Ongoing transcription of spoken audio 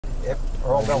Yep,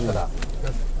 we're all belted up.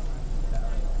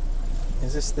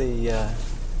 Is this the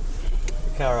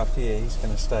car up here? He's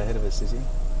going to stay ahead of us, is he?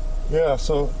 Yeah,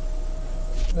 so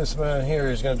this man here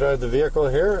is going to drive the vehicle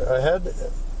here ahead,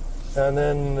 and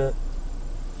then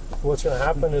what's going to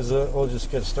happen is we'll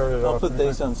just get started I'll off. put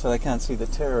these on so they can't see the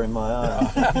terror in my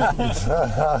eyes.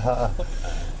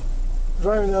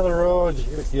 Driving down the road,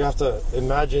 you have to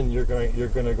imagine you're going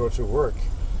to go to work,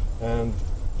 and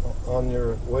on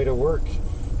your way to work,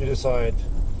 you decide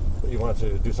that you want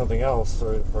to do something else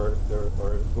or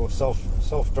go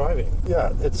self-driving.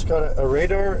 Yeah, it's got a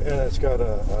radar and it's got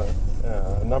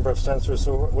a number of sensors.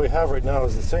 So what we have right now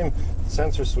is the same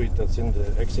sensor suite that's in the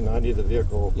XC90, the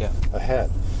vehicle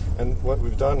ahead. And what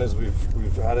we've done is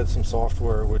we've added some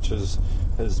software which has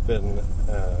been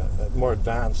more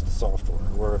advanced software,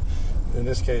 where in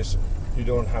this case you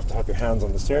don't have to have your hands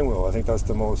on the steering wheel. I think that's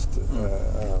the most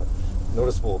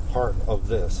noticeable part of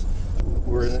this.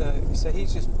 So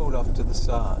he's just pulled off to the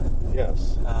side.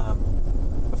 Yes.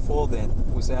 Before then,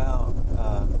 was our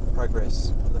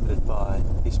progress limited by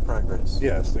his progress?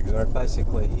 Yes, exactly.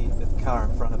 Basically, the car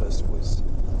in front of us was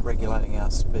regulating our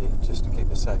speed just to keep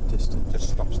a safe distance. Just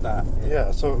stop start.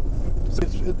 Yeah, so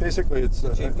basically it's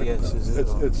GPS, is it?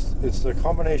 It's a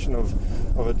combination of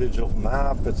a digital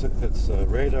map, it's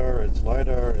radar, it's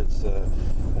LiDAR, it's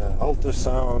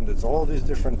ultrasound, it's all these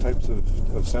different types of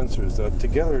sensors that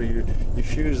together you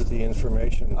fuse the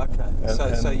information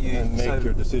and make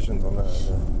your decisions on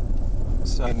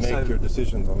that. Your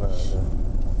decisions on that.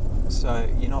 So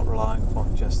you're not relying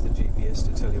upon just the GPS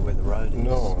to tell you where the road is?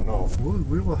 No.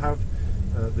 We will have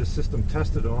this system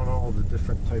tested on all the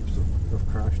different types of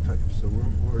crash types. So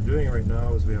what we're doing right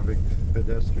now is we have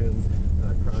pedestrian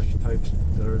crash types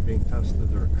that are being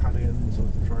tested, or cut-ins of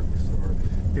trucks, or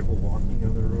people walking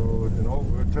on the road, and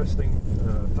we're testing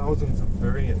thousands of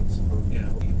variants.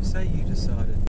 Say you decided